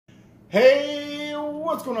Hey,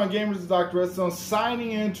 what's going on, gamers? It's Doctor Redstone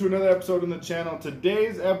signing in to another episode on the channel.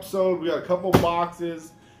 Today's episode, we got a couple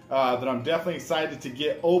boxes that I'm definitely excited to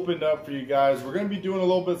get opened up for you guys. We're going to be doing a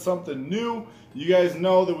little bit something new. You guys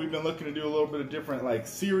know that we've been looking to do a little bit of different like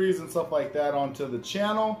series and stuff like that onto the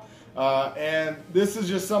channel. And this is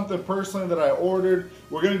just something personally that I ordered.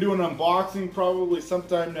 We're going to do an unboxing probably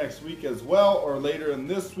sometime next week as well, or later in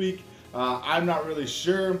this week. I'm not really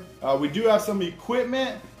sure. We do have some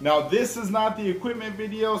equipment. Now this is not the equipment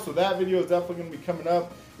video, so that video is definitely going to be coming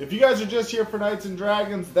up. If you guys are just here for Knights and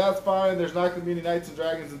Dragons, that's fine. There's not going to be any Knights and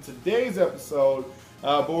Dragons in today's episode.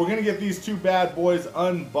 But we're going to get these two bad boys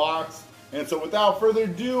unboxed. And so without further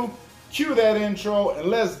ado, cue that intro and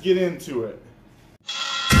let's get into it.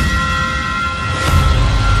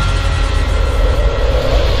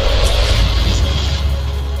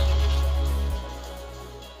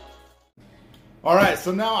 Alright,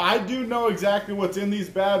 so now I do know exactly what's in these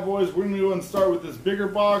bad boys. We're going to go and start with this bigger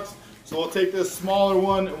box. So we'll take this smaller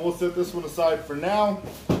one and we'll set this one aside for now.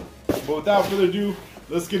 But without further ado,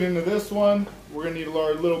 let's get into this one. We're going to need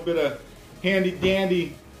our little bit of handy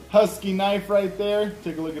dandy husky knife right there.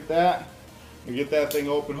 Take a look at that. And get that thing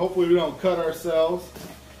open. Hopefully we don't cut ourselves.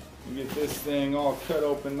 We get this thing all cut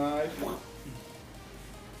open nice.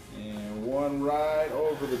 And one right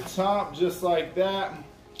over the top just like that.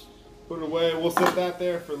 Put it away. We'll set that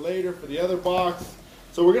there for later for the other box.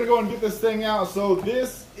 So we're going to go and get this thing out. So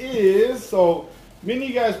this is, so many of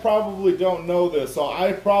you guys probably don't know this. So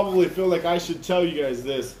I probably feel like I should tell you guys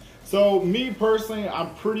this. So me personally,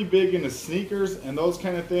 I'm pretty big into sneakers and those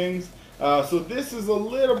kind of things. So this is a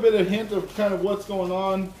little bit of hint of kind of what's going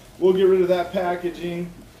on. We'll get rid of that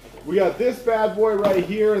packaging. We got this bad boy right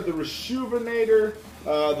here, the Rejuvenator,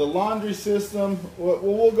 the laundry system.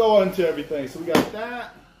 We'll go into everything. So we got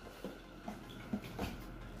that.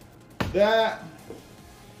 That,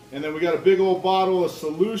 and then we got a big old bottle of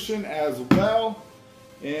solution as well,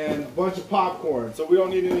 and a bunch of popcorn, so we don't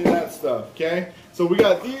need any of that stuff. Okay, so we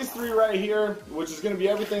got these three right here, which is going to be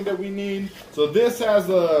everything that we need. So this has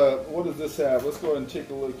a, what does this have? Let's go ahead and take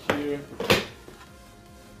a look here.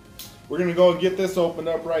 We're going to go and get this opened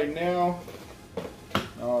up right now.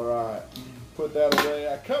 All right, put that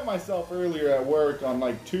away. I cut myself earlier at work on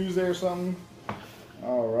like Tuesday or something.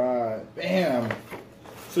 All right, bam.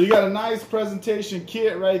 So you got a nice presentation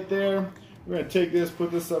kit right there. We're going to take this,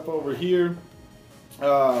 put this up over here.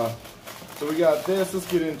 So we got this. Let's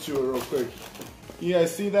get into it real quick. You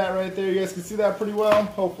guys see that right there? You guys can see that pretty well?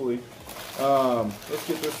 Hopefully. Let's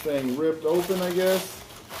get this thing ripped open, I guess.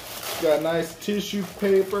 Got nice tissue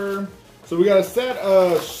paper. So we got a set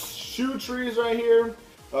of shoe trees right here.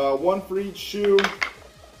 One for each shoe.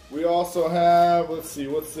 We also have, let's see,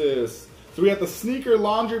 what's this? So we got the sneaker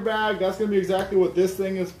laundry bag. That's going to be exactly what this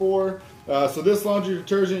thing is for. So this laundry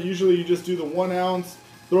detergent, usually you just do the 1 ounce.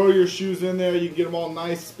 Throw your shoes in there. You can get them all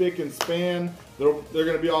nice, spick and span. They're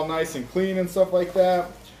going to be all nice and clean and stuff like that.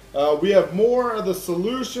 We have more of the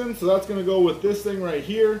solution. So that's going to go with this thing right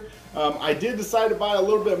here. I did decide to buy a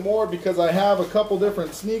little bit more because I have a couple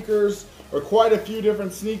different sneakers, or quite a few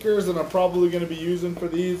different sneakers that I'm probably going to be using for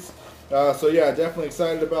these. So yeah, definitely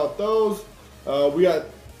excited about those. We got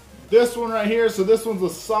this one right here. So this one's a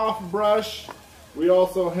soft brush. We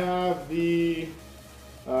also have the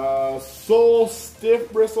Soul Stiff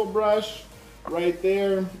Bristle Brush right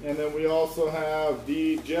there. And then we also have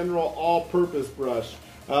the General All-Purpose Brush.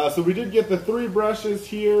 So we did get the 3 brushes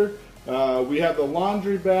here. We have the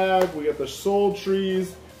laundry bag. We got the Soul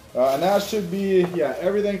Trees. And that should be, yeah,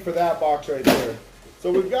 everything for that box right there. So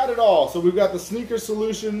we've got it all. So we've got the sneaker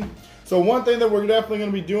solution. So one thing that we're definitely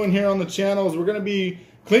going to be doing here on the channel is we're going to be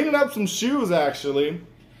cleaning up some shoes actually.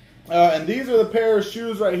 And these are the pair of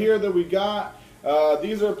shoes right here that we got.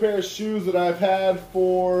 These are a pair of shoes that I've had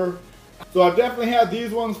for, so I've definitely had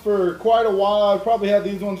these ones for quite a while. I've probably had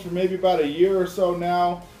these ones for maybe about a year or so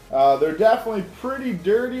now. They're definitely pretty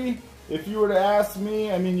dirty if you were to ask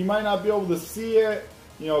me. I mean, you might not be able to see it,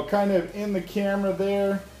 you know, kind of in the camera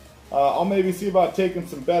there. I'll maybe see about taking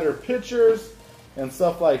some better pictures and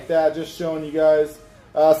stuff like that, just showing you guys.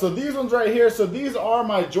 So these ones right here, so these are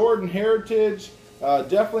my Jordan Heritage.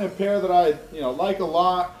 Definitely a pair that I like a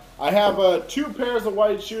lot. I have 2 pairs of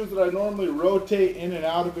white shoes that I normally rotate in and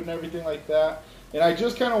out of and everything like that. And I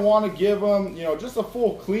just kind of want to give them, just a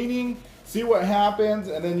full cleaning, see what happens,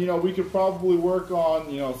 and then, we could probably work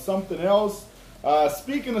on, something else.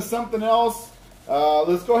 Speaking of something else,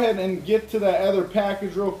 let's go ahead and get to that other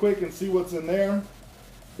package real quick and see what's in there.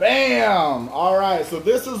 Bam! Alright, so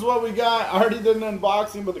this is what we got. I already did an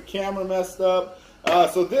unboxing, but the camera messed up.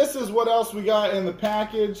 So this is what else we got in the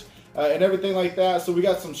package and everything like that. So we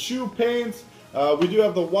got some shoe paints. We do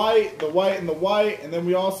have the white, and the white, and then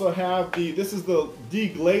we also have this is the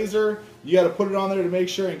deglazer. You got to put it on there to make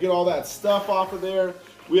sure and get all that stuff off of there.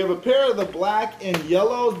 We have a pair of the black and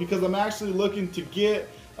yellows because I'm actually looking to get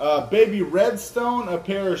baby Redstone a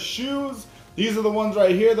pair of shoes. These are the ones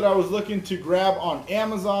right here that I was looking to grab on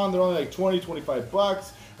Amazon. They're only like 20-25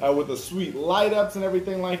 bucks with the sweet light ups and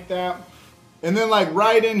everything like that. And then like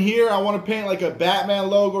right in here, I want to paint like a Batman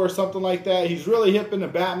logo or something like that. He's really hip into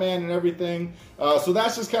Batman and everything. So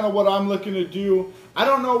that's just kind of what I'm looking to do. I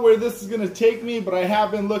don't know where this is going to take me, but I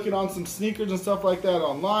have been looking on some sneakers and stuff like that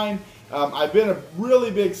online. I've been a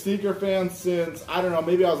really big sneaker fan since, I don't know,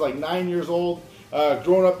 maybe I was like 9 years old,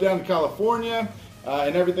 growing up down in California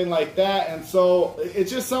and everything like that. And so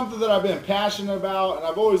it's just something that I've been passionate about, and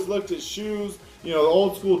I've always looked at shoes, you know, the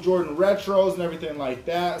old school Jordan retros and everything like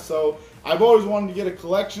that. So I've always wanted to get a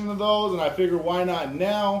collection of those, and I figured why not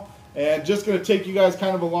now, and just going to take you guys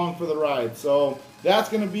kind of along for the ride. So that's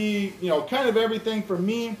going to be, you know, kind of everything for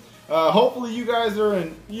me. Hopefully you guys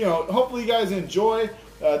hopefully you guys enjoy.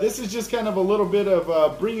 This is just kind of a little bit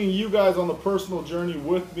of bringing you guys on the personal journey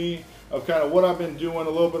with me of kind of what I've been doing, a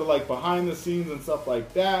little bit of like behind the scenes and stuff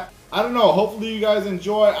like that. I don't know, hopefully you guys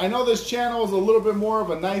enjoy. I know this channel is a little bit more of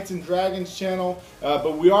a Knights and Dragons channel,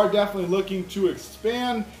 but we are definitely looking to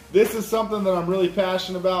expand. This is something that I'm really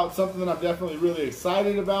passionate about, something that I'm definitely really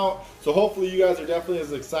excited about. So hopefully you guys are definitely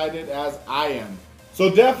as excited as I am.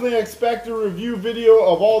 So definitely expect a review video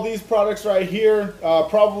of all these products right here,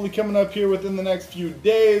 probably coming up here within the next few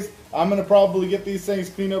days. I'm going to probably get these things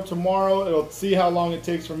cleaned up tomorrow. It'll see how long it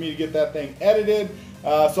takes for me to get that thing edited.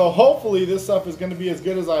 So hopefully this stuff is going to be as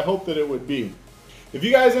good as I hope that it would be. If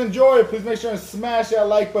you guys enjoy it, please make sure and smash that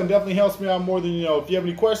like button. Definitely helps me out more than you know. If you have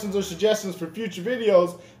any questions or suggestions for future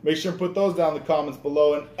videos, make sure and put those down in the comments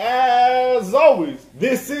below. And as always,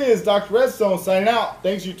 this is Dr. Redstone signing out.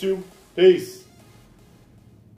 Thanks, YouTube. Peace.